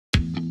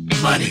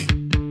money.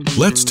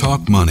 Let's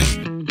talk money.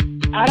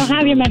 I don't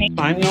have your money.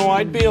 I know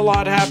I'd be a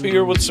lot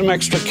happier with some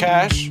extra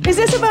cash. Is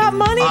this about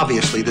money?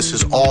 Obviously, this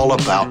is all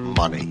about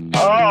money.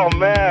 Oh,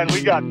 man,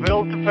 we got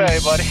bills to pay,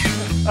 buddy.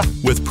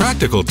 With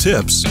practical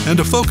tips and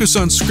a focus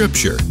on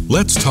scripture,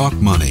 let's talk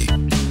money.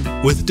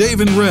 With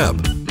Dave and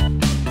Reb.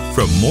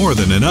 From More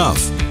Than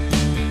Enough.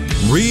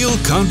 Real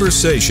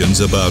conversations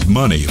about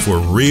money for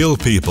real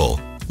people.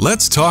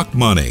 Let's talk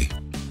money.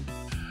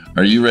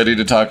 Are you ready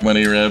to talk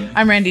money, Reb?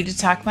 I'm ready to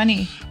talk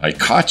money. I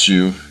caught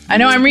you. I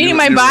know, I'm reading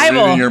my You're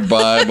Bible. reading your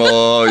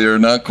Bible. You're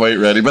not quite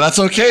ready, but that's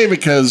okay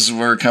because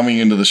we're coming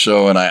into the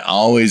show and I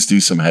always do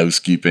some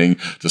housekeeping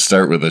to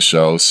start with the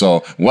show.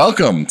 So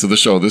welcome to the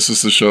show. This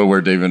is the show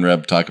where Dave and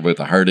Reb talk about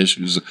the hard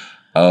issues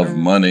of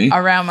money.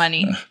 Around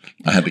money.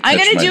 I had to catch I'm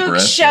going to do a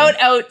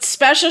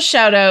special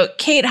shout out,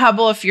 Kate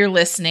Hubble, if you're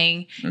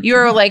listening. Okay.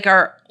 You're like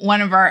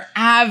one of our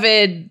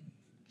avid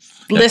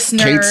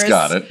listeners. Kate's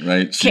got it,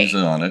 right? She's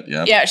on it.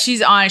 Yeah. Yeah,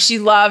 she's on. She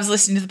loves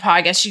listening to the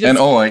podcast. She goes, and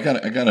I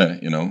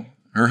gotta,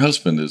 her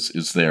husband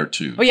is there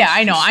too. Oh yeah,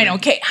 I know.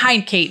 Kate, hi,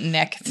 Kate and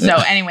Nick. So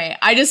anyway,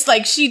 I just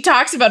she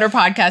talks about her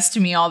podcast to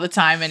me all the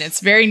time, and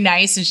it's very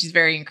nice, and she's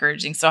very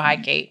encouraging. So hi,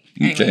 Kate.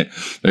 Anyway. Okay,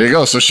 there you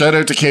go. So shout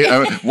out to Kate.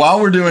 While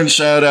we're doing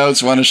shout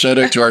outs, I want to shout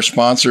out to our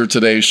sponsor of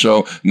today's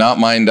show,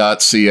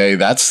 notmine.ca.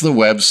 That's the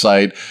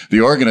website.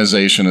 The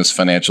organization is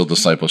Financial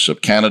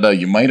Discipleship Canada.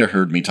 You might have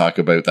heard me talk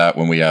about that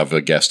when we have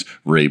a guest,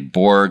 Ray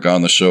Borg,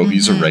 on the show. Mm-hmm.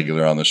 He's a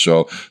regular on the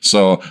show.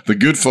 So the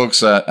good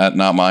folks at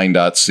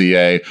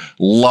notmine.ca,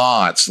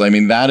 lots. I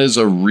mean, that is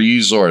a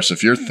resource.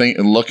 If you're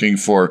looking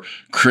for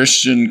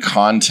Christian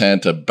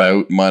content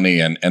about money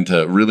and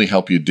to really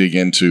help you dig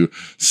into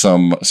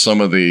some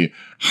of the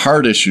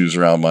hard issues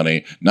around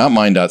money,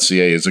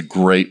 notmine.ca is a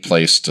great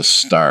place to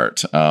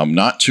start.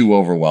 Not too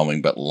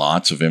overwhelming, but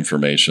lots of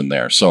information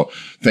there. So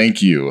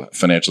thank you,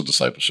 Financial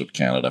Discipleship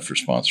Canada, for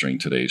sponsoring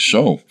today's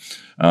show.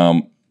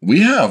 We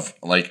have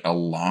a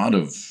lot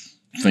of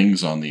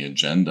things on the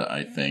agenda,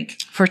 I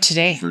think. For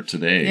today.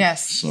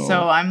 Yes.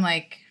 So I'm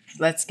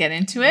let's get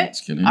into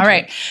it. All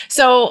right.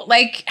 So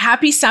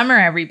happy summer,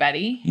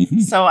 everybody. Mm-hmm.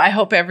 So I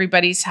hope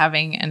everybody's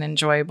having an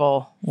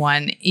enjoyable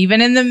one,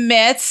 even in the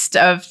midst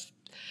of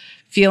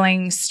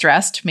feeling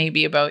stressed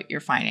maybe about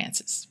your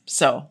finances.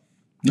 So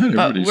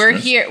but we're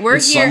stressed. Here.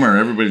 It's summer.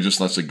 Everybody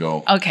just lets it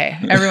go. Okay.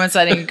 Everyone's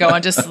letting it go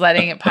and just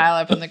letting it pile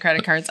up on the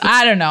credit cards.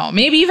 I don't know.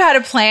 Maybe you've had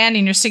a plan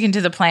and you're sticking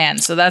to the plan.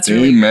 So that's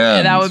really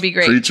Amen. That would be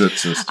great. Preach it,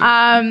 sister.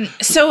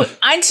 So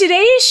on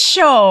today's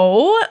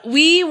show,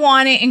 we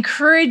want to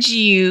encourage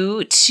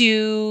you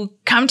to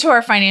come to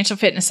our financial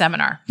fitness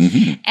seminar.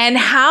 Mm-hmm. And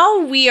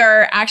how we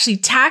are actually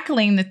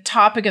tackling the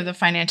topic of the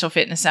financial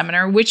fitness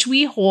seminar, which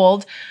we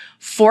hold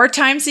 4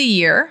 times a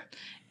year.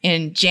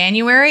 In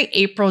January,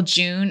 April,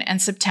 June, and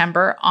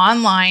September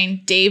online.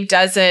 Dave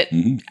does it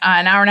an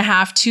hour and a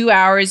half, 2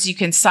 hours. You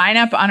can sign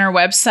up on our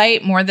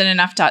website,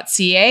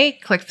 morethanenough.ca.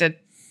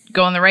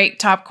 Go in the right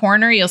top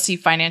corner. You'll see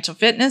Financial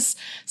Fitness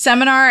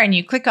Seminar, and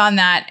you click on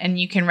that, and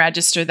you can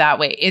register that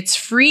way. It's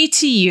free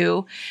to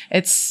you.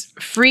 It's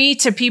free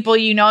to people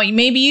you know.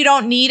 Maybe you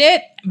don't need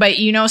it, but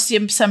you know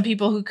some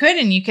people who could,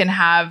 and you can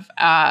have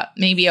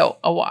maybe not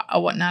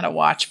a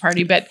watch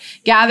party, but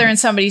gather in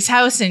somebody's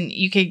house, and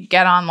you could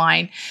get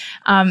online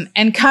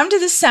and come to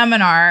the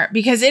seminar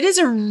because it is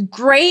a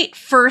great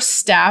first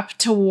step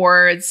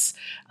towards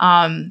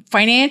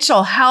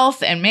financial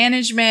health and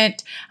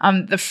management.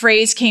 The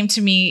phrase came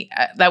to me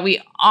that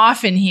we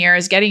often hear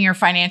is getting your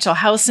financial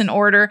house in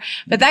order,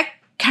 but that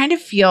kind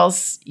of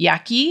feels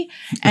yucky,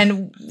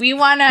 and we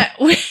want to.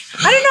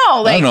 I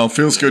don't know.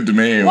 Feels good to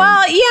me.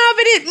 Well, yeah,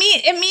 but it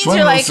means it's one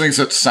of those things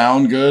that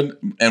sound good,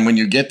 and when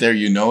you get there,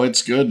 you know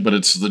it's good, but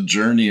it's the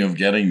journey of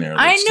getting there.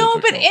 I know,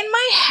 difficult. But in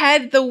my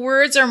head, the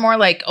words are more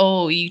like,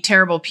 "Oh, you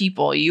terrible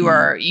people!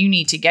 You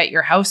need to get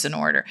your house in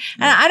order."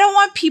 And I don't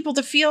want people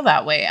to feel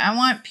that way. I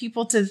want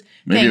people to.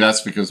 Maybe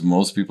that's because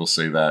most people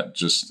say that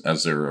just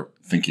as they're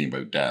thinking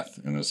about death,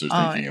 and as they're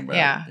thinking about.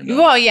 Yeah.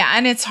 Well, yeah,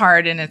 and it's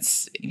hard, and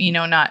it's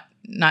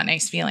not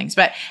nice feelings.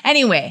 But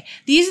anyway,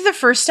 these are the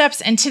first steps.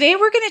 And today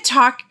we're going to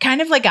talk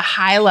kind of like a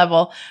high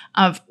level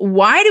of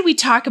why do we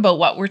talk about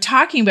what we're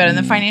talking about in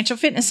the Financial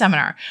Fitness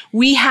Seminar.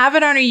 We have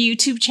it on our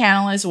YouTube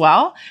channel as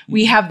well.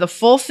 We have the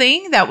full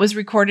thing that was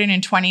recorded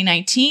in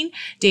 2019.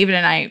 David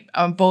and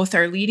I both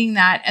are leading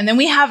that. And then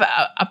we have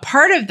a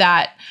part of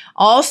that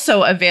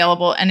also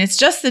available, and it's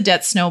just the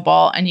Debt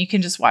Snowball, and you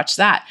can just watch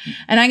that.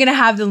 And I'm going to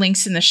have the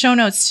links in the show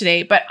notes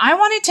today, but I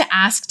wanted to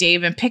ask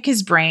Dave and pick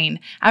his brain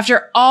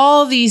after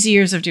all these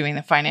years of doing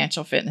the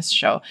Financial Fitness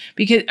show,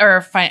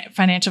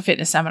 Financial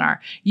Fitness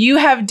Seminar. You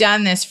have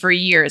done this for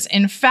years.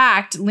 In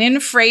fact, Lynn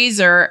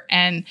Fraser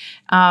and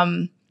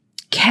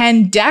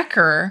Ken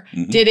Decker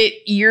did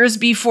it years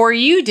before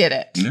you did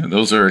it. Yeah,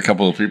 those are a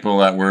couple of people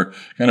that were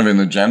kind of in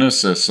the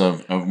genesis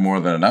of More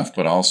Than Enough,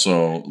 but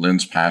also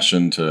Lynn's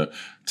passion to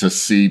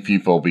see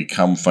people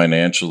become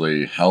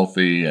financially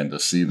healthy and to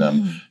see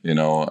them,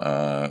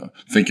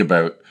 think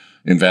about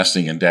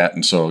investing in debt.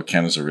 And so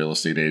Ken is a real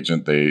estate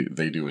agent.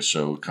 They do a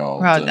show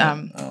called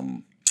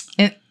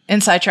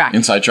Inside Track.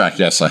 Inside Track,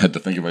 yes. I had to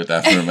think about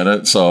that for a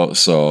minute.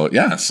 So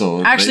yeah.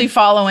 So actually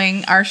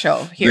following our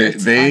show here.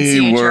 They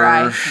on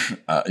were,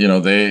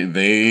 CHRI.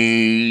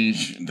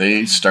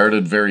 they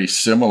started very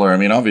similar. I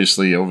mean,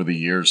 obviously over the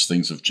years,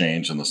 things have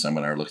changed and the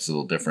seminar looks a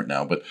little different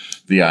now, but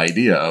the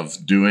idea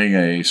of doing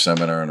a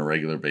seminar on a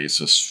regular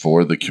basis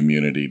for the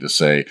community to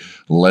say,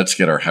 let's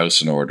get our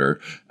house in order,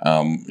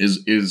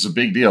 is a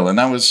big deal. And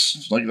that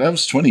was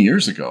 20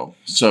 years ago.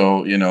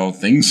 So,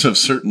 things have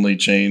certainly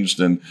changed,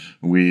 and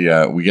we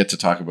get to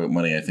talk about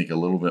money, I think, a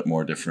little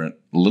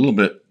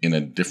bit in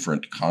a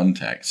different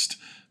context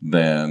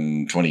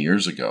than 20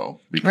 years ago,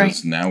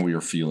 because now we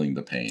are feeling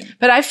the pain.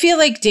 But I feel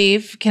like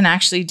Dave can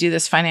actually do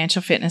this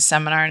financial fitness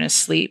seminar in his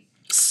sleep.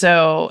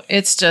 So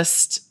it's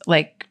just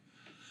like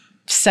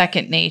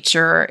second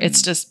nature.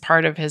 It's just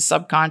part of his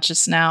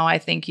subconscious now. I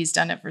think he's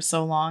done it for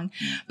so long.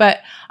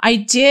 But I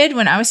did,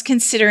 when I was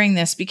considering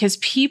this, because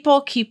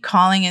people keep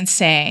calling and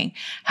saying,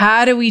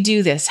 how do we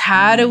do this?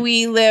 How do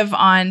we live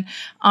on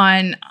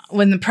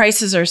when the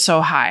prices are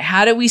so high?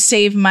 How do we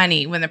save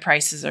money when the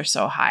prices are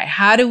so high?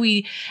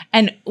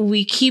 And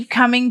we keep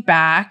coming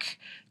back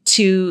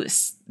to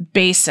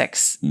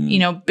basics,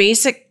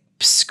 basic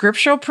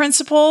scriptural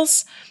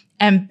principles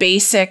and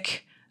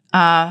basic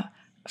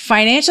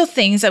financial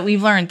things that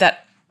we've learned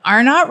that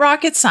are not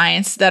rocket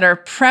science, that are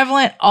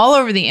prevalent all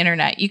over the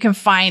internet. You can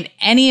find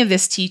any of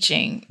this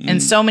teaching in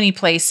so many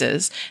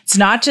places. It's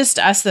not just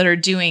us that are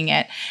doing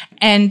it.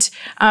 And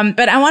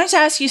but I wanted to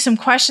ask you some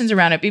questions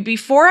around it. But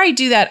before I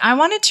do that, I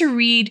wanted to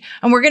read,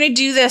 and we're going to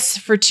do this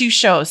for 2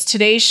 shows,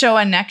 today's show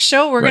and next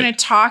show. We're going to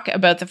talk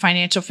about the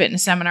financial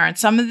fitness seminar and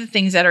some of the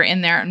things that are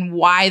in there and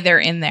why they're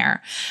in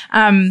there.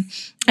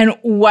 And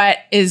what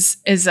is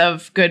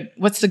of good,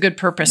 what's the good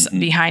purpose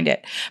behind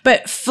it?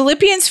 But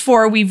Philippians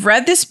 4, we've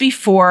read this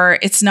before.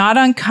 It's not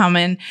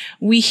uncommon.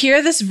 We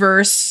hear this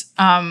verse.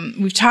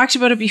 We've talked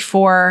about it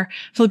before.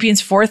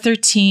 Philippians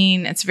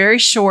 4:13. It's very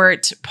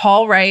short.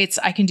 Paul writes,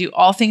 I can do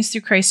all things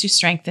through Christ who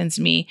strengthens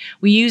me.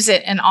 We use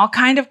it in all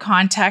kind of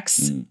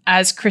contexts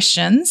as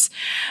Christians.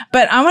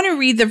 But I want to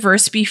read the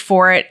verse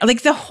before it.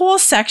 Like the whole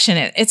section,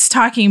 it's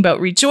talking about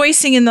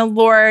rejoicing in the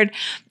Lord.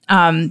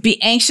 Be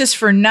anxious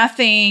for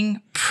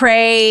nothing,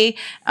 pray,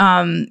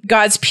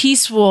 God's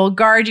peace will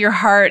guard your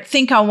heart,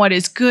 think on what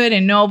is good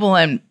and noble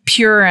and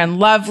pure and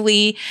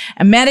lovely,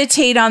 and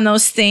meditate on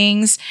those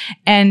things.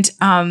 And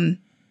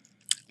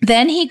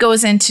then he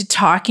goes into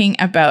talking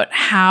about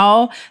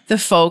how the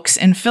folks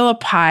in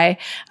Philippi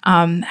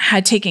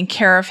had taken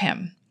care of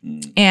him.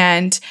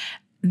 And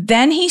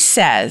then he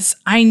says,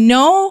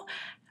 the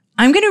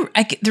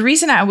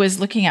reason I was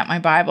looking at my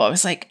Bible, I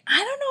was like, I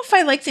don't know if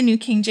I like the New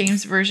King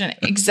James Version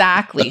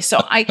exactly.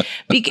 So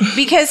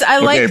because I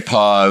like. Okay,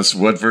 pause.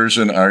 What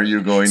version are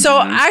you going to use? So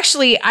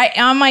actually,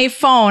 on my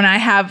phone, I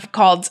have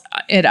called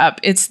it up.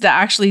 It's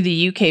actually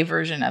the UK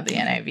version of the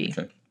NIV.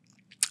 Okay.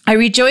 I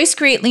rejoice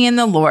greatly in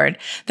the Lord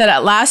that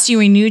at last you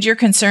renewed your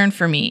concern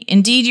for me.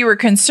 Indeed, you were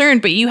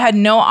concerned, but you had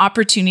no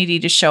opportunity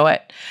to show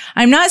it.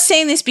 I'm not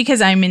saying this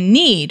because I'm in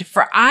need,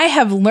 for I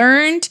have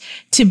learned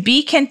to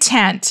be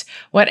content,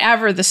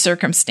 whatever the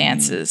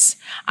circumstances.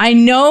 I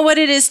know what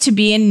it is to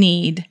be in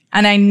need,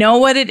 and I know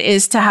what it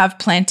is to have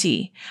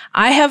plenty.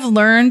 I have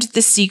learned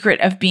the secret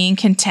of being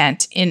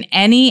content in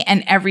any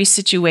and every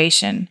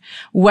situation,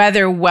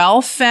 whether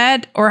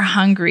well-fed or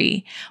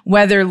hungry,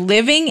 whether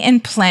living in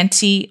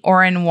plenty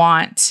or in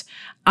want.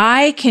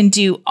 I can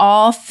do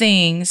all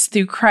things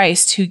through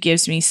Christ who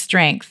gives me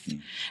strength.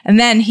 And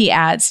then he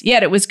adds,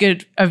 yet it was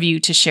good of you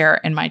to share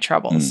in my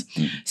troubles.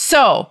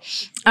 So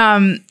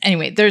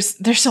anyway,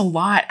 there's a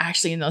lot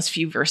actually in those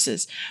few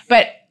verses.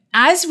 But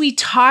as we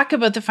talk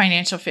about the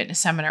financial fitness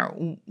seminar,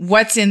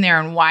 what's in there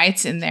and why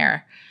it's in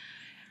there,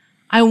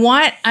 I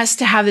want us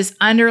to have this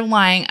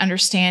underlying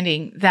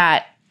understanding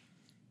that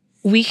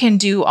we can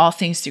do all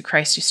things through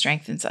Christ who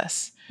strengthens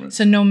us. Right.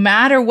 So no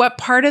matter what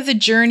part of the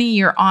journey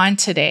you're on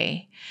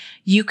today,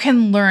 you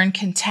can learn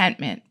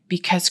contentment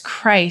because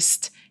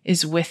Christ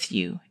is with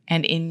you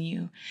and in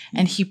you.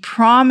 And he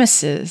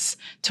promises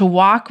to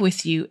walk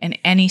with you in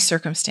any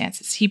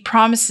circumstances. He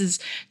promises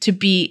to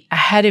be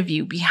ahead of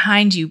you,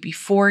 behind you,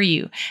 before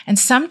you. And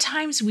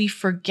sometimes we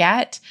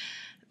forget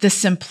the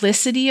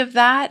simplicity of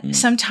that.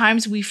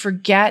 Sometimes we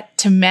forget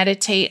to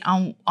meditate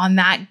on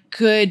that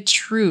good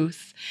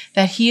truth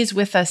that he is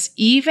with us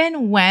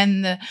even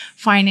when the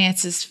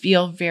finances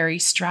feel very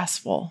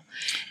stressful.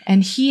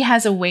 And he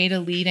has a way to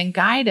lead and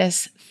guide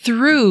us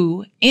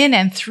in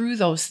and through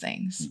those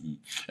things.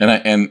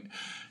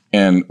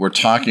 And we're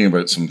talking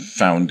about some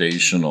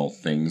foundational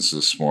things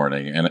this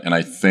morning. And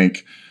I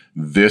think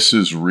this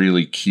is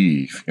really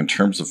key in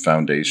terms of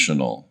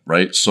foundational,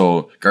 right?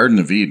 So Garden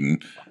of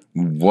Eden,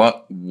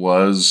 what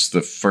was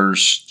the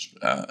first,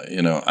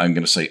 I'm going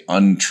to say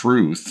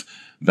untruth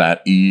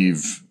that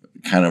Eve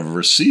kind of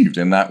received?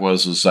 And that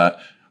was that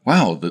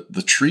wow,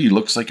 the tree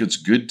looks like it's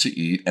good to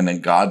eat, and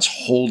then God's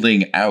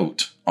holding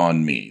out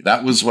on me.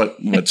 That was what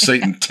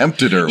Satan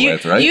tempted her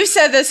with, right? You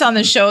said this on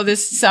the show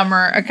this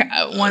summer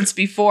once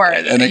before.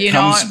 And it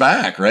comes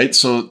back, right?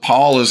 So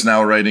Paul is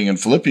now writing in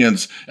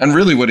Philippians, and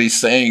really what he's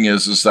saying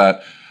is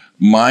that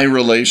my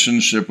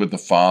relationship with the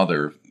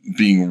Father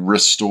being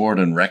restored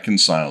and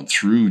reconciled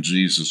through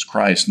Jesus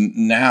Christ,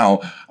 now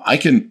I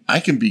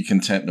can be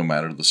content no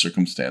matter the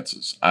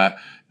circumstances.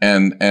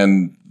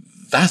 And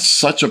that's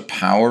such a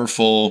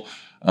powerful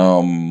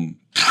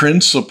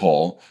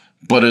principle,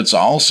 but it's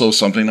also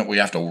something that we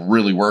have to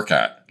really work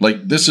at.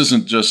 Like, this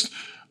isn't just,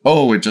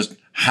 it just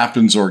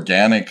happens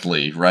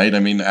organically, right? I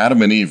mean,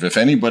 Adam and Eve, if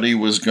anybody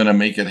was going to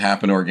make it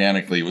happen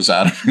organically, it was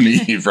Adam and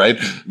Eve, right?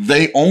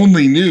 They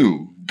only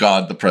knew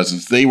God, the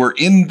presence. They were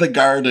in the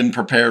garden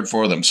prepared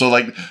for them. So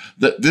like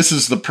this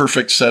is the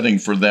perfect setting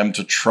for them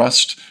to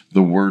trust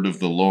the word of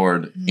the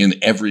Lord in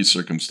every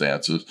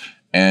circumstances.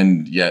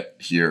 And yet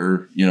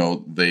here,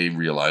 they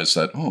realize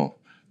that,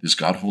 is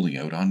God holding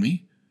out on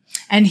me?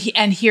 And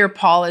here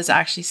Paul is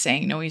actually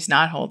saying, no, he's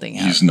not holding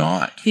out. He's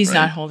not. He's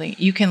not holding.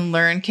 You can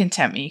learn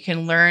contentment. You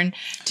can learn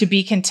to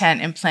be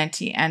content in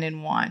plenty and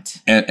in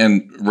want.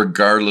 And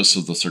regardless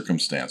of the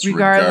circumstance,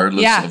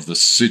 regardless of the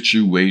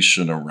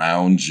situation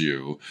around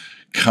you,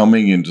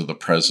 coming into the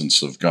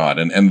presence of God.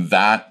 And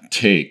that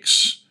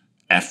takes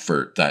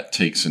effort. That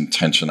takes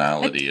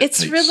intentionality.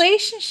 It's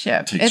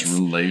relationship. It takes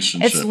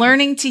relationship. It's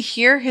learning to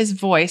hear his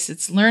voice.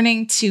 It's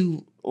learning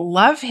to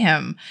love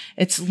him.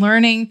 It's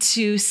learning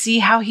to see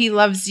how he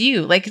loves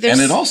you.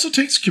 And it also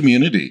takes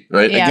community,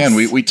 right? Yes. Again,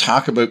 we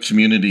talk about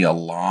community a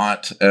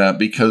lot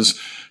because,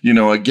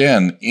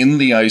 again, in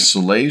the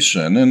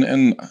isolation,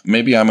 and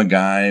maybe I'm a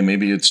guy,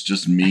 maybe it's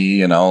just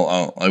me, and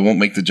I won't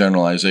make the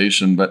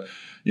generalization, but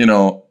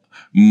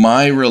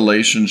my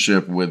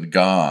relationship with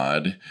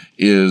God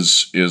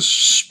is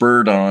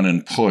spurred on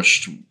and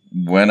pushed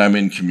when I'm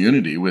in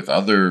community with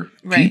other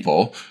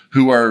people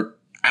who are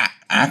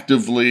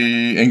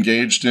actively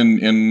engaged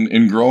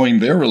in growing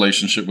their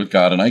relationship with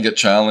God. And I get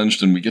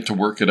challenged and we get to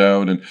work it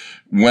out. And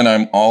when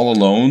I'm all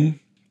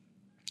alone,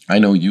 I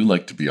know you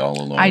like to be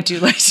all alone. I do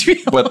like to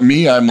be alone. But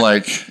me, I'm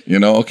like,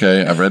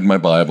 okay, I read my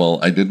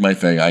Bible. I did my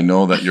thing. I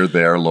know that you're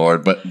there,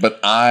 Lord. But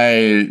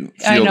I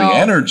feel the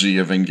energy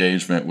of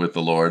engagement with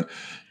the Lord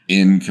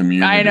in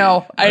community. I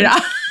know. Right?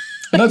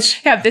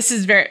 This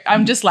is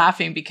I'm just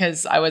laughing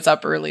because I was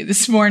up early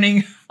this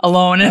morning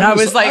alone, and I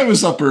was like, I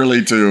was up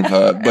early too,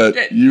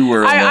 but you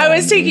were alone. I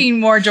was taking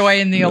more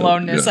joy in the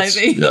aloneness, yes, I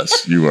think.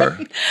 Yes, you were.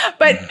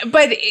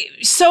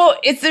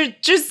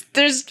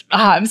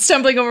 I'm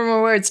stumbling over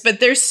my words, but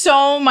there's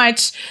so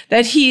much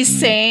that he's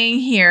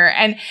saying here,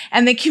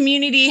 and the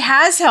community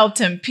has helped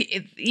him.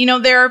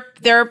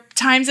 There are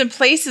times and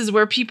places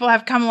where people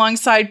have come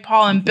alongside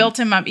Paul and built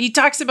him up. He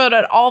talks about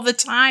it all the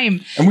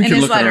time. And we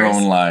can look at our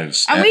own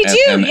lives. And we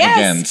do, and yes.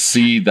 Again,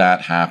 see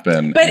that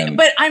happen.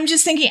 But I'm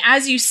just thinking,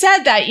 as you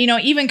said that,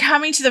 even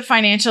coming to the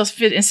financial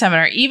fitness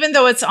seminar, even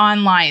though it's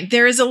online,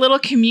 there is a little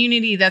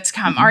community that's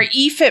come. Our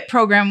eFit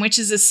program, which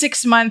is a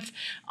 6-month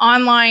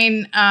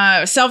online,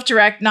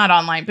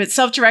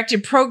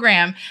 self-directed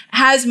program,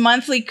 has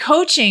monthly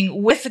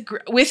coaching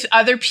with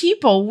other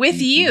people, with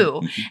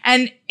you.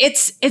 And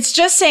it's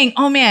just saying,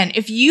 oh man,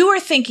 if you are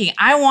thinking,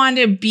 I want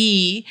to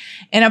be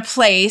in a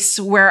place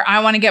where I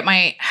want to get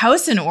my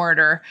house in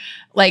order,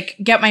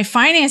 get my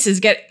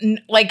finances,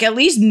 at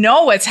least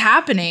know what's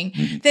happening,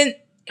 then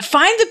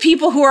find the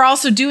people who are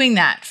also doing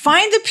that.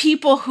 Find the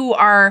people who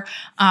are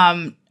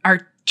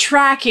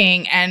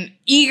tracking and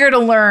eager to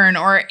learn,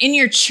 or in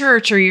your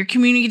church or your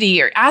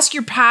community, or ask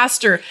your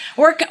pastor,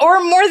 or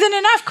more than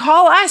enough,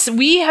 call us.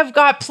 We have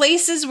got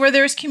places where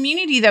there's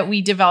community that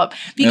we develop.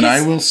 And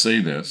I will say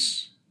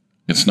this,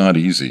 it's not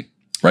easy,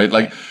 right?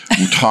 We're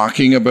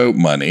talking about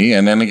money.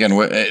 And then again,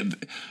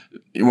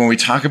 when we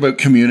talk about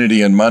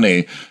community and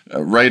money,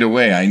 right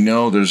away, I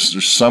know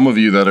there's some of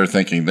you that are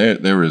thinking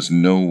there is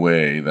no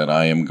way that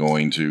I am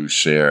going to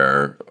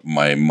share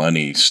my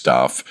money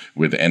stuff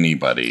with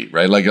anybody,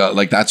 right?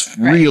 That's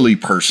really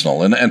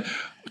personal, and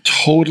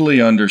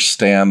totally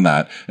understand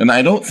that. And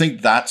I don't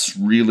think that's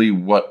really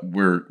what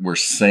we're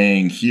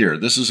saying here.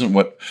 This isn't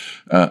what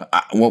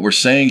we're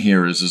saying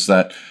here is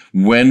that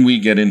when we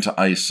get into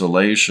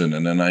isolation,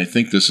 and then I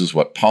think this is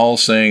what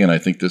Paul's saying, and I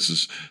think this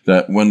is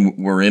that when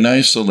we're in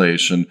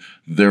isolation,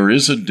 there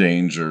is a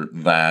danger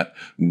that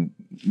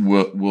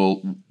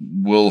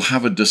we'll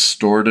have a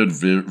distorted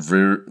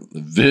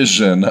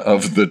vision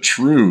of the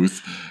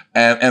truth,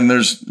 and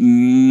there's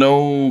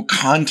no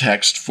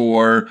context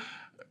for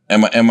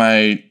am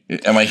I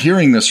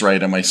hearing this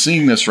right? Am I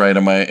seeing this right?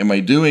 Am I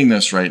doing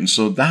this right? And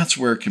so that's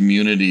where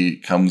community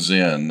comes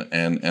in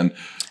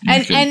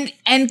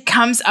and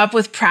comes up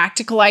with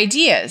practical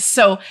ideas.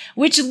 So,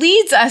 which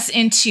leads us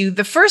into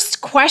the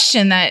first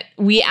question that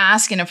we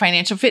ask in a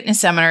financial fitness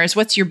seminar is,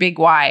 what's your big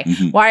why?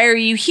 Why are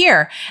you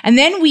here? And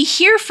then we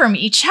hear from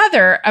each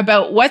other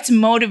about what's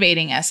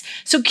motivating us.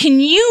 So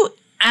can you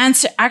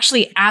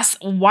actually ask,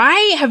 why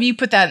have you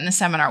put that in the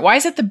seminar? Why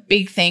is it the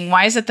big thing?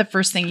 Why is it the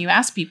first thing you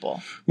ask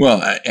people?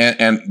 Well,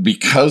 and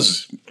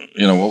because,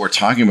 what we're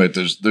talking about,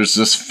 there's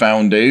this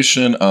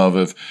foundation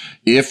of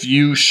if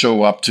you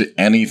show up to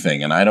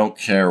anything, and I don't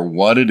care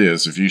what it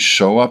is, if you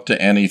show up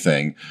to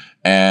anything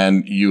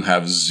and you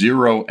have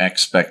zero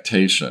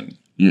expectation,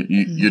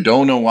 you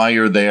don't know why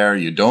you're there,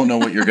 you don't know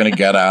what you're going to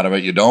get out of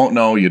it, you don't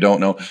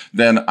know,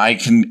 then I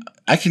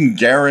can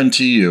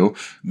guarantee you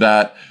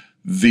that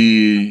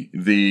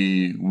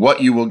the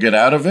what you will get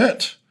out of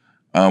it,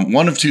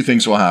 one of two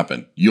things will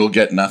happen. You'll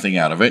get nothing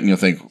out of it and you'll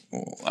think,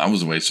 oh, that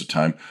was a waste of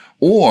time.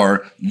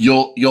 Or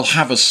you'll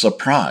have a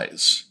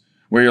surprise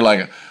where you're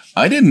like,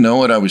 I didn't know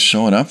what I was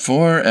showing up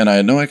for and I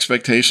had no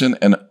expectation.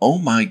 And oh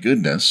my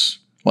goodness,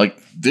 like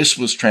this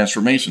was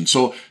transformation.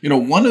 So,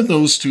 one of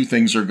those two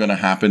things are going to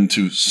happen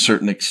to a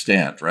certain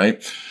extent,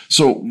 right?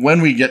 So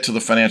when we get to the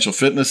financial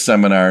fitness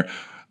seminar,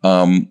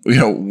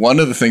 one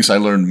of the things I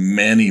learned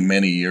many,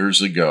 many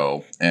years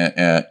ago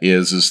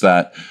is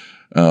that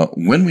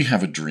when we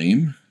have a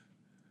dream,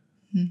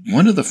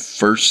 one of the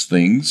first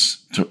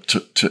things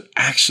to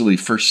actually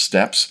first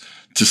steps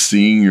to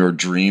seeing your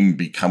dream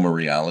become a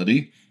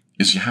reality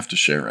is you have to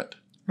share it.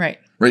 Right.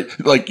 Right.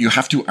 Like you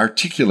have to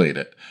articulate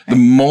it. The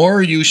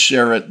more you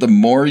share it, the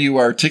more you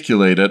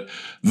articulate it,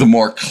 the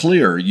more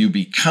clear you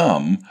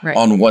become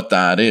on what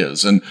that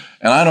is. And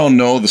I don't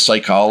know the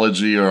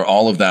psychology or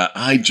all of that.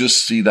 I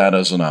just see that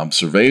as an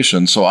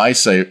observation. So I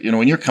say,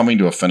 when you're coming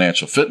to a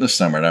financial fitness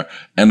seminar,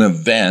 an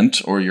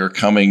event, or you're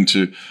coming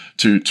to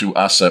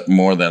us at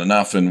More Than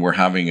Enough and we're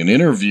having an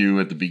interview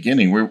at the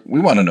beginning, we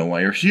want to know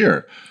why you're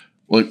here.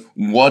 Like,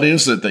 what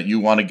is it that you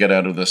want to get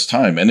out of this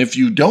time? And if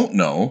you don't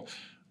know,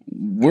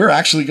 we're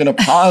actually going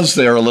to pause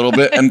there a little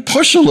bit and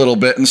push a little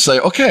bit and say,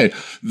 okay,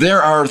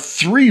 there are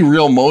 3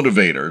 real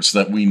motivators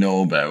that we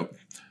know about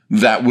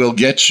that will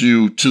get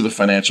you to the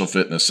financial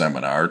fitness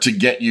seminar, to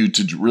get you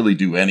to really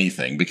do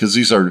anything, because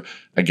these are,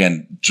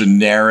 again,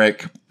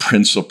 generic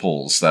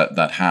principles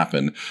that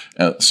happen.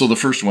 So the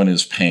first one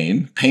is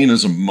pain. Pain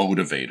is a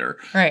motivator.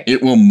 Right.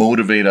 It will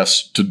motivate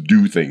us to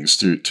do things,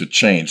 to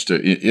change.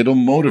 It'll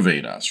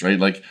motivate us, right?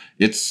 Like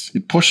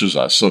it pushes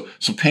us. So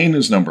pain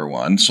is number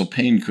one. So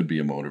pain could be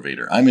a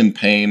motivator. I'm in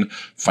pain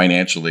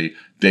financially.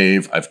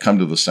 Dave, I've come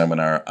to the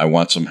seminar. I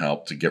want some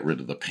help to get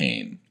rid of the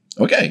pain.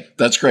 Okay,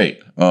 that's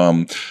great.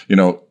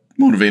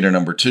 Motivator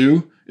number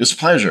 2 is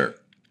pleasure.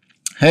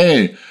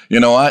 Hey, you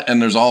know what? And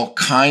there's all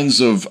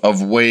kinds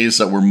of ways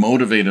that we're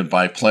motivated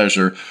by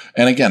pleasure.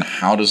 And again,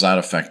 how does that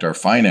affect our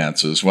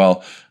finances?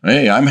 Well,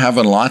 hey, I'm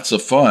having lots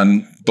of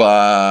fun,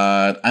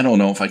 but I don't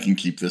know if I can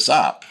keep this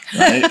up,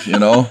 right?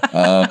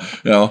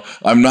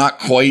 I'm not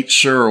quite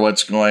sure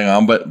what's going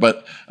on,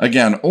 but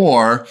again,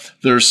 or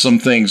there's some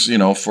things,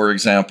 for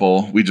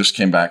example, we just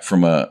came back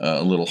from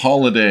a little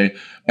holiday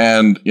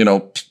and,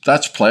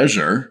 that's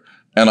pleasure.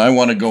 And I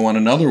want to go on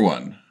another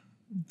one.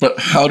 But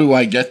how do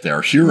I get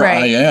there? Here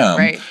I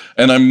am,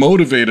 and I'm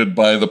motivated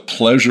by the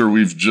pleasure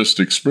we've just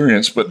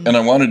experienced, and I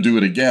want to do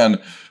it again,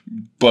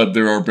 but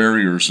there are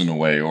barriers in the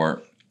way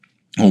or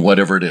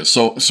whatever it is.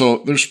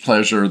 So there's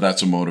pleasure,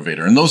 that's a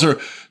motivator. And those are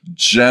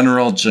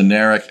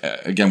generic.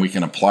 Again, we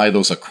can apply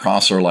those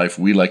across our life.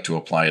 We like to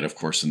apply it, of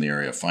course, in the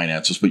area of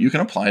finances, but you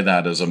can apply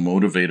that as a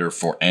motivator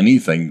for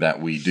anything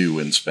that we do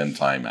and spend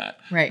time at,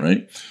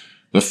 right?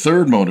 The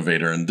third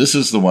motivator, and this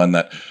is the one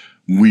that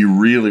we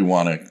really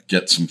want to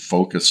get some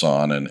focus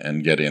on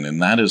and get in,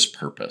 and that is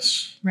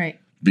purpose. Right.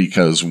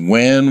 Because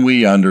when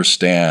we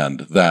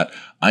understand that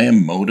I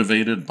am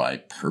motivated by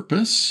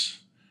purpose,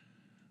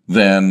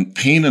 then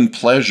pain and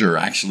pleasure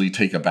actually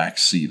take a back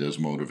seat as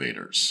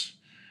motivators.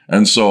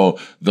 And so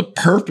the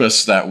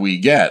purpose that we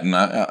get, and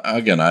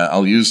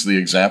I'll use the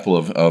example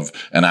of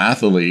an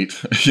athlete,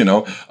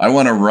 I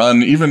want to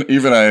run, even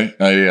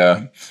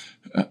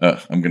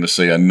I'm going to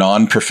say a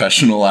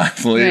non-professional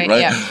athlete, right?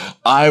 Yeah.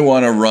 I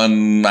want to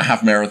run a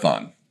half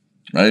marathon,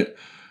 right?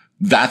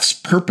 That's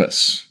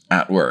purpose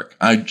at work.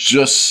 I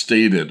just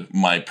stated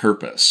my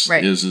purpose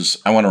is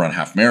I want to run a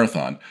half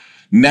marathon.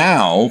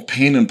 Now,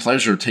 pain and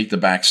pleasure take the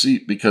back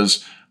seat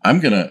because I'm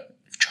going to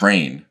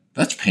train.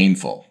 That's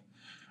painful.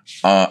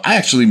 I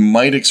actually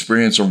might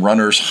experience a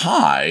runner's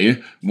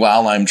high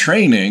while I'm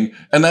training,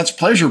 and that's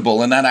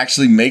pleasurable, and that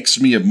actually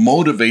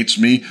motivates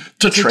me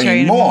to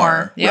train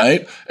more,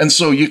 right? And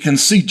so you can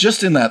see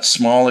just in that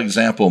small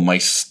example, my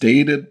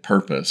stated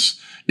purpose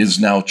is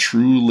now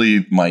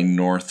truly my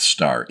North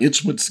Star.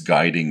 It's what's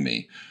guiding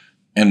me,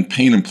 and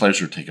pain and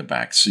pleasure take a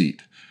back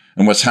seat.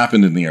 And what's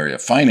happened in the area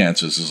of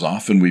finances is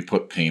often we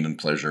put pain and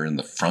pleasure in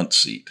the front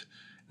seat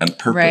and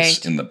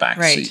purpose in the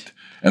back seat.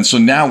 And so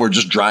now we're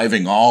just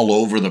driving all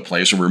over the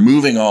place, or we're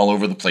moving all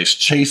over the place,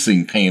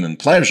 chasing pain and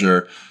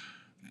pleasure,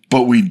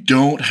 but we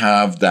don't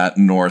have that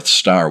North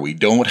Star. We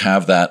don't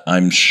have that,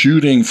 I'm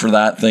shooting for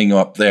that thing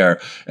up there.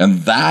 And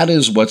that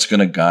is what's going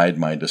to guide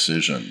my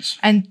decisions.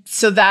 And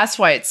so that's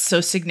why it's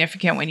so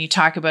significant when you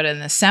talk about it in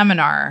the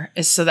seminar,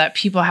 is so that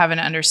people have an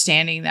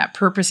understanding that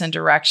purpose and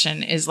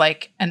direction is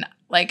like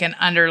like an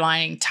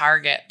underlying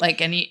target,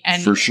 like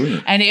and For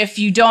sure. And if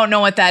you don't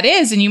know what that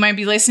is, and you might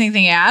be listening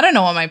thinking, I don't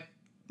know what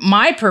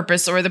my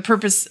purpose or the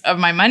purpose of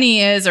my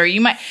money is, or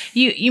you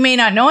may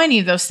not know any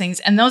of those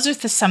things. And those are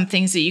some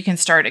things that you can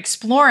start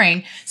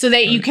exploring so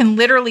that you can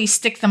literally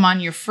stick them on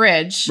your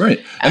fridge. Right.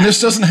 And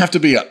this doesn't have to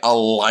be a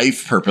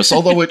life purpose,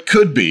 although it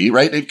could be,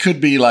 right? It could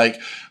be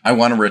like, I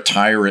want to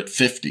retire at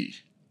 50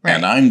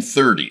 and I'm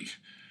 30.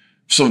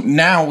 So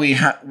now we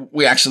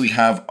actually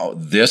have,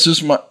 this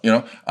is my,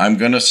 I'm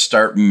going to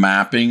start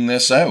mapping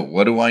this out.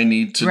 What do I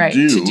need to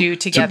do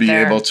to be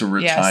able to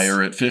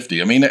retire at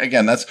 50? I mean,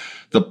 again, that's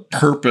the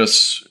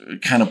purpose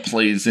kind of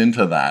plays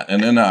into that.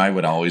 And then I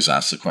would always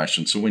ask the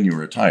question, so when you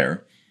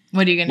retire,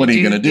 what are you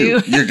going to do?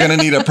 You're going to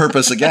need a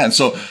purpose again.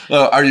 So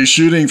are you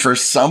shooting for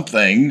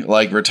something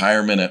like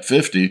retirement at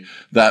 50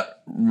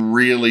 that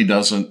really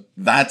doesn't,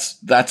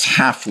 that's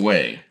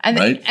halfway,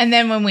 right? And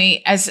then when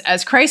we,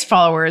 as Christ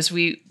followers,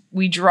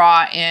 we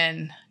draw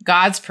in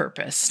God's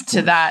purpose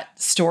to that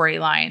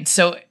storyline.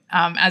 So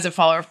as a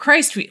follower of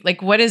Christ,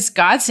 what is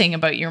God saying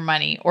about your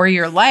money or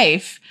your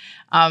life?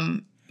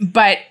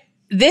 But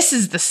this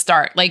is the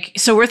start.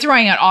 So we're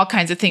throwing out all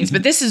kinds of things,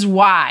 but this is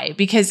why,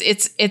 because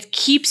it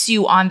keeps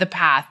you on the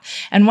path.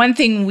 And one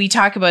thing we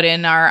talk about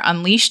in our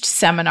Unleashed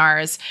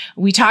seminars,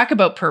 we talk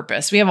about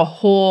purpose. We have a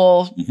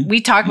whole,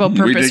 we talk about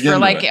purpose for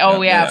like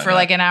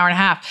an hour and a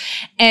half.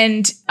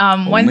 And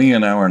only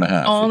an hour and a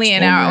half. Only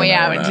an hour.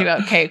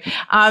 Okay.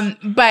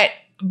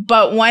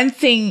 But one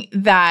thing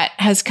that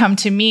has come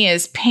to me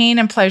is pain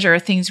and pleasure are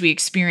things we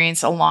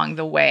experience along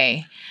the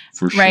way.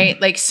 For sure. Right.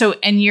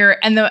 And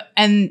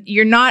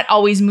you're not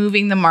always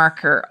moving the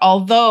marker,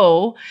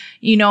 although,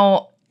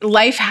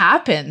 life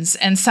happens.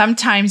 And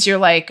sometimes you're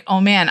like,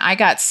 oh man, I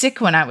got sick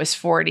when I was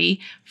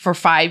 40 for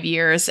 5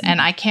 years and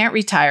I can't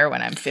retire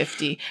when I'm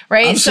 50.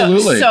 Right.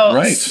 Absolutely.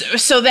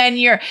 So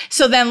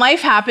then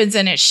life happens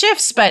and it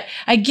shifts. But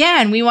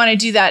again, we want to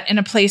do that in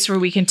a place where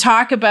we can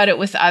talk about it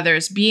with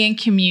others, be in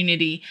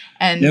community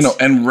and,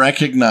 and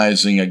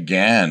recognizing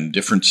again,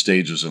 different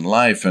stages in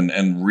life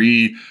and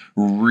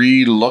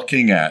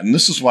re-looking at. And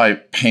this is why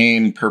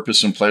pain,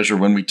 purpose, and pleasure,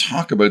 when we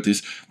talk about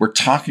these, we're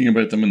talking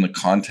about them in the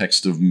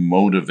context of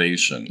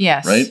motivation.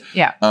 Yes. Right?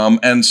 Yeah.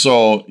 And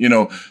so,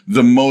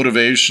 the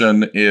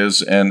motivation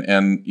is, and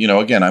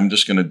again, I'm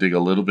just going to dig a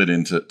little bit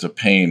into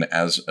pain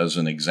as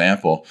an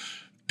example.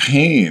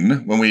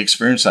 Pain, when we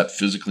experience that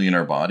physically in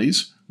our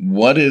bodies,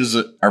 what is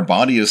it? Our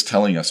body is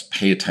telling us,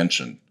 pay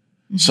attention.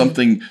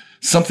 Mm-hmm.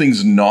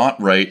 Something's not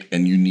right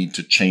and you need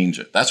to change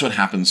it. That's what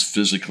happens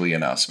physically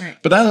in us. Right.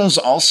 But that is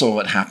also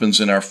what happens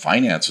in our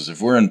finances.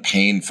 If we're in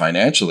pain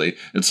financially,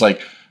 it's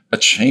like a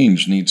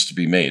change needs to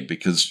be made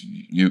because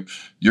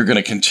you're going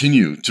to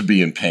continue to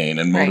be in pain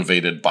and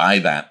motivated by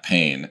that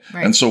pain.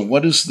 Right. And so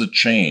what is the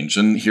change?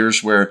 And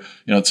here's where,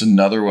 it's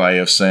another way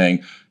of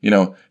saying,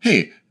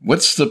 hey,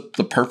 what's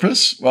the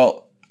purpose?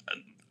 Well,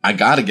 I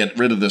got to get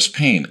rid of this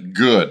pain.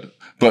 Good.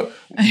 But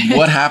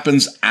what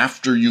happens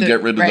after you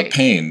get rid of the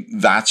pain?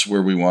 That's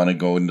where we want to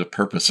go into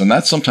purpose. And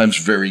that's sometimes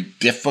very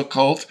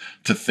difficult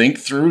to think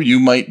through. You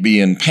might be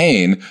in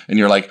pain and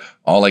you're like,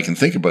 all I can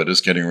think about is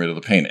getting rid of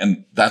the pain.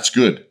 And that's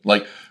good.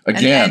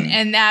 Again.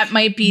 And that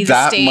might be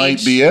the stage. That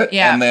might be it.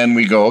 Yeah. And then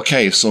we go,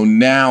 okay, so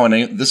now,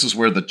 and this is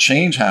where the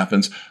change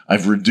happens.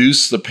 I've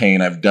reduced the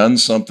pain. I've done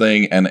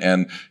something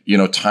and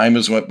time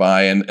has went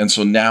by. And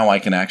so now I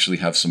can actually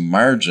have some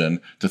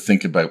margin to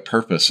think about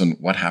purpose and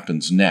what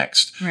happens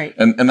next. Right.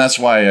 And that's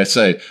why I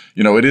say,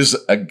 it is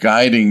a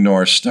guiding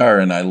North Star.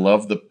 And I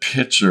love the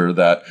picture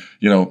that,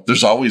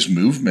 there's always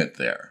movement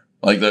there.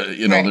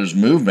 There's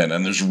movement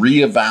and there's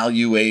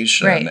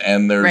reevaluation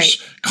and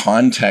there's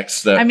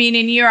context that. I mean,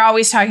 and you're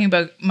always talking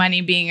about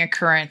money being a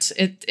current.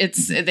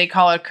 It's they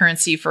call it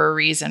currency for a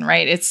reason,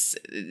 right? It's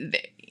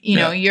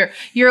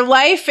your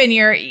life and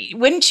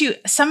wouldn't you?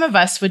 Some of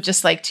us would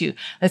just like to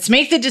let's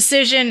make the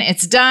decision.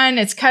 It's done.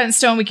 It's cut in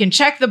stone. We can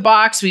check the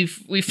box. We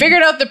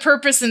figured out the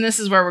purpose and this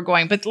is where we're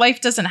going. But life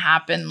doesn't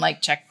happen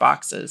like check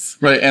boxes,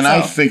 right? And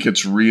I think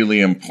it's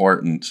really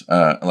important.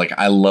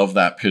 I love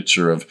that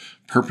picture of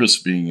purpose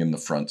being in the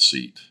front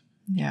seat.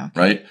 Yeah.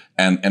 Okay. Right.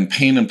 And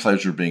pain and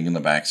pleasure being in the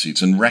back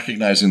seats and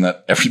recognizing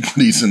that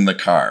everybody's in the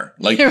car.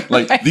 These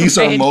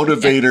are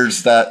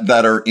motivators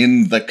that are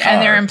in the car.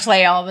 And they're in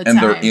play all the time.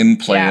 And they're in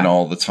play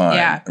all the time.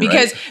 Yeah.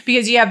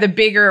 Because you have the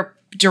bigger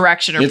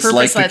direction or it's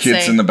purpose. It's like the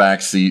kids in the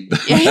back seat.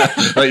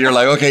 You're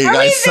like, okay, you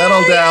guys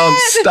settle down.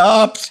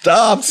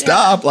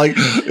 Stop. We're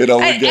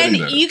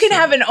getting there. You can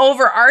have an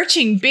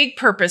overarching big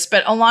purpose,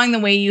 but along the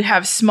way you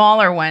have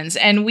smaller ones.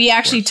 And we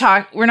actually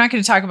we're not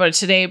going to talk about it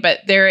today, but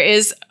there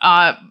is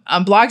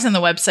blogs on the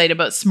website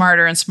about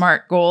smarter and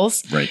smart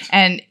goals. Right.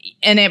 And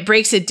it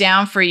breaks it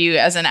down for you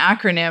as an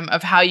acronym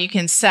of how you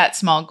can set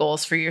small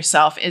goals for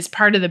yourself is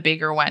part of the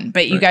bigger one.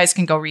 But you guys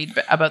can go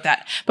read about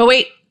that. But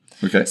wait.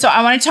 Okay. So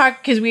I want to talk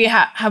because we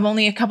have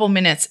only a couple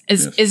minutes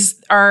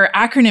is our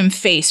acronym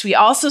FACE. We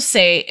also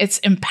say it's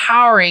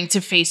empowering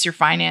to face your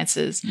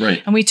finances.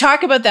 Right. And we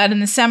talk about that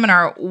in the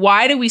seminar.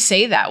 Why do we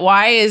say that?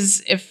 Why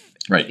is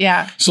Right.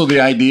 Yeah. So the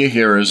idea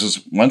here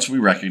is once we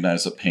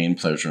recognize that pain,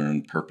 pleasure,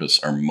 and purpose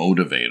are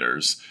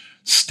motivators,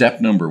 step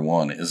number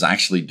one is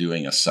actually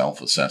doing a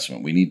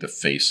self-assessment. We need to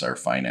face our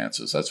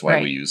finances. That's why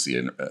we use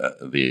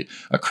the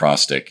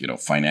acrostic,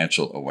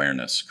 financial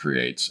awareness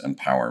creates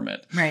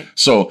empowerment. Right.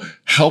 So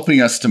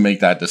helping us to make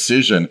that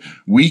decision,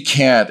 we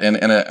can't, and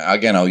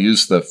again, I'll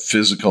use the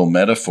physical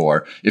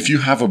metaphor. If you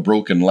have a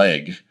broken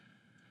leg,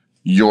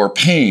 your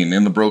pain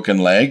in the broken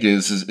leg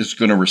is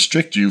going to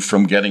restrict you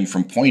from getting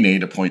from point A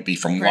to point B,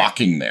 from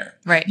walking there.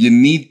 Right. You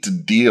need to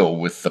deal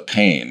with the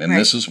pain. And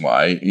this is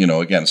why,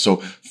 again, so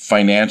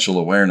financial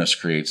awareness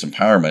creates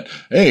empowerment.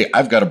 Hey,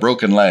 I've got a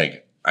broken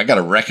leg. I got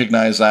to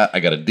recognize that.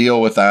 I got to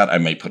deal with that. I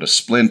may put a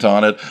splint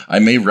on it. I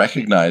may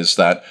recognize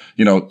that,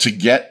 to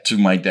get to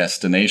my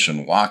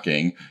destination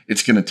walking,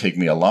 it's going to take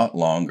me a lot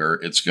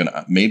longer.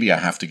 Maybe I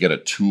have to get a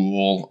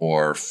tool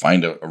or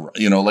find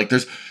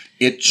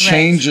it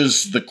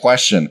changes the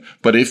question.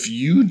 But if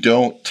you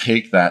don't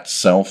take that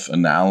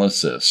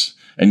self-analysis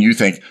and you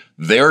think,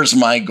 there's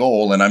my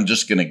goal and I'm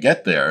just going to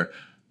get there,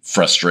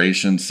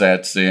 frustration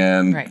sets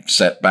in,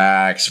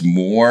 setbacks,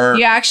 more.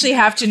 You actually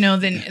have to know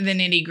the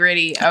nitty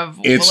gritty of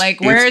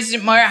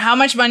how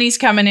much money's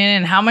coming in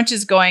and how much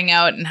is going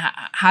out and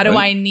how do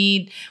I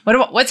need,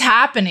 what's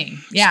happening?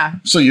 Yeah.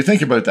 So you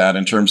think about that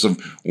in terms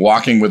of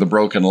walking with a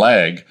broken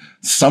leg.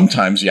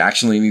 Sometimes you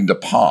actually need to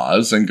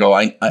pause and go,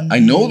 I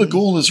know the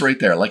goal is right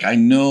there. Like I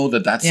know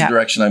that's the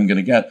direction I'm going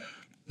to get,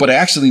 but I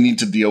actually need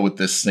to deal with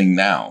this thing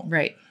now.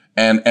 Right.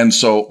 And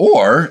so,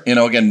 or,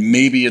 again,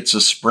 maybe it's a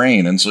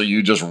sprain. And so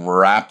you just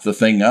wrap the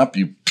thing up,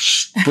 you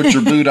put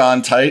your boot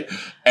on tight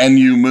and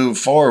you move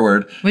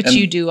forward. Which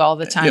you do all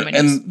the time.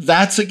 And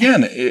that's,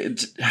 again,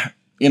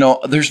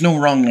 there's no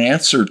wrong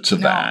answer to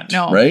that.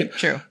 No, right?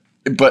 True.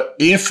 But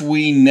if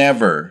we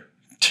never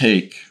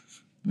take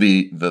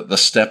the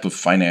step of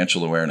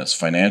financial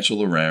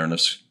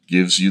awareness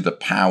gives you the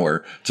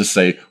power to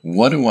say,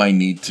 what do I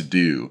need to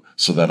do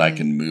so that I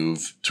can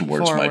move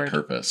towards my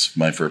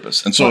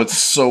purpose. And so it's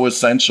so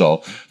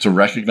essential to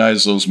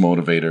recognize those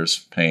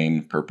motivators,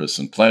 pain, purpose,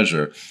 and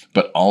pleasure,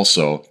 but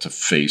also to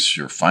face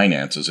your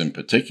finances in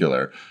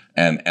particular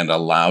and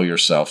allow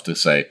yourself to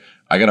say,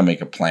 I got to make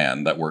a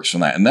plan that works for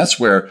that. And that's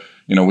where,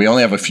 we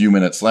only have a few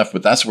minutes left,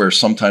 but that's where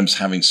sometimes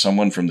having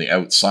someone from the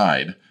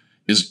outside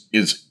is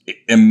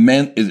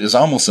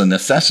almost a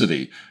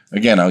necessity.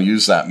 Again, I'll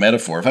use that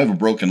metaphor. If I have a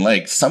broken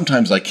leg,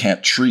 sometimes I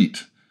can't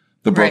treat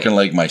the broken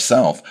leg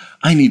myself.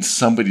 I need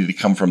somebody to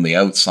come from the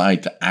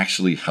outside to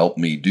actually help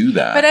me do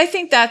that. But I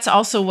think that's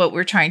also what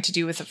we're trying to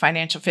do with the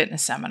financial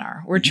fitness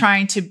seminar. We're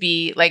trying to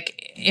be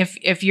like,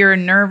 if you're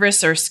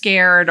nervous or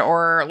scared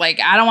or like,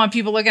 I don't want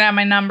people looking at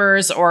my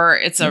numbers or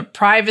it's a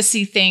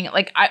privacy thing.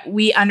 Like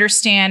we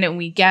understand and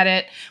we get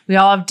it. We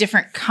all have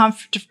different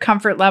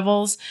comfort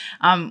levels.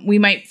 We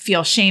might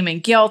feel shame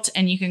and guilt,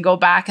 and you can go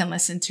back and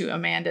listen to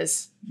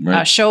Amanda's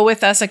show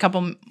with us a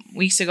couple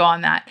weeks ago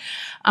on that.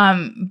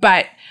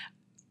 But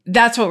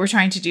that's what we're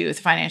trying to do with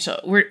financial.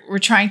 We're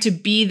trying to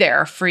be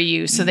there for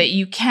you so that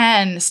you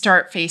can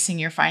start facing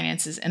your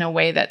finances in a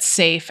way that's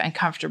safe and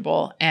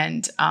comfortable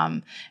and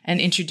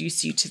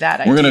introduce you to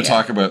that idea. We're going to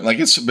talk about,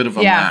 it's a bit of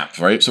a map,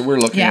 right? So we're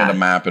looking at a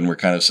map and we're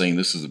kind of saying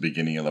this is the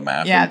beginning of the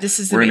map. Yeah,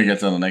 we're going to get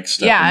to the next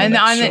step. Yeah, and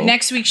on the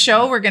next week's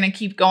show, we're going to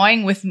keep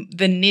going with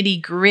the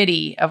nitty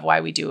gritty of why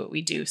we do what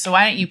we do. So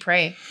why don't you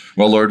pray?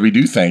 Well, Lord, we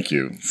do thank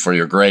you for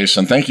your grace,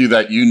 and thank you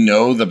that you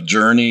know the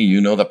journey, you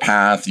know the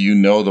path, you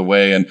know the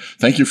way, and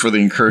thank you for the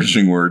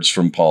encouraging words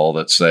from Paul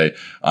that say,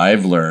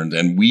 I've learned,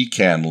 and we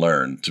can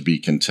learn to be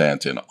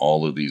content in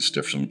all of these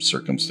different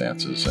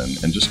circumstances,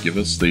 and just give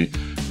us the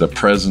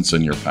presence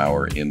and your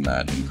power in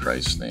that, in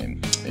Christ's name.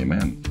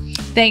 Amen.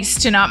 Thanks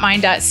to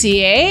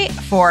notmine.ca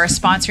for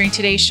sponsoring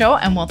today's show,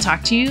 and we'll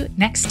talk to you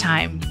next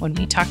time when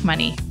we talk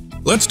money.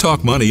 Let's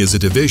Talk Money is a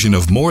division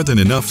of More Than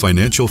Enough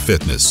Financial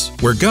Fitness,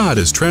 where God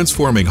is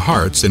transforming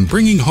hearts and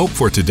bringing hope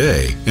for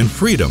today and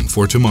freedom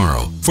for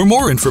tomorrow. For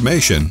more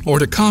information or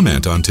to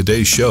comment on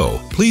today's show,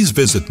 please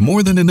visit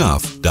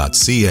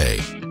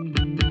morethanenough.ca.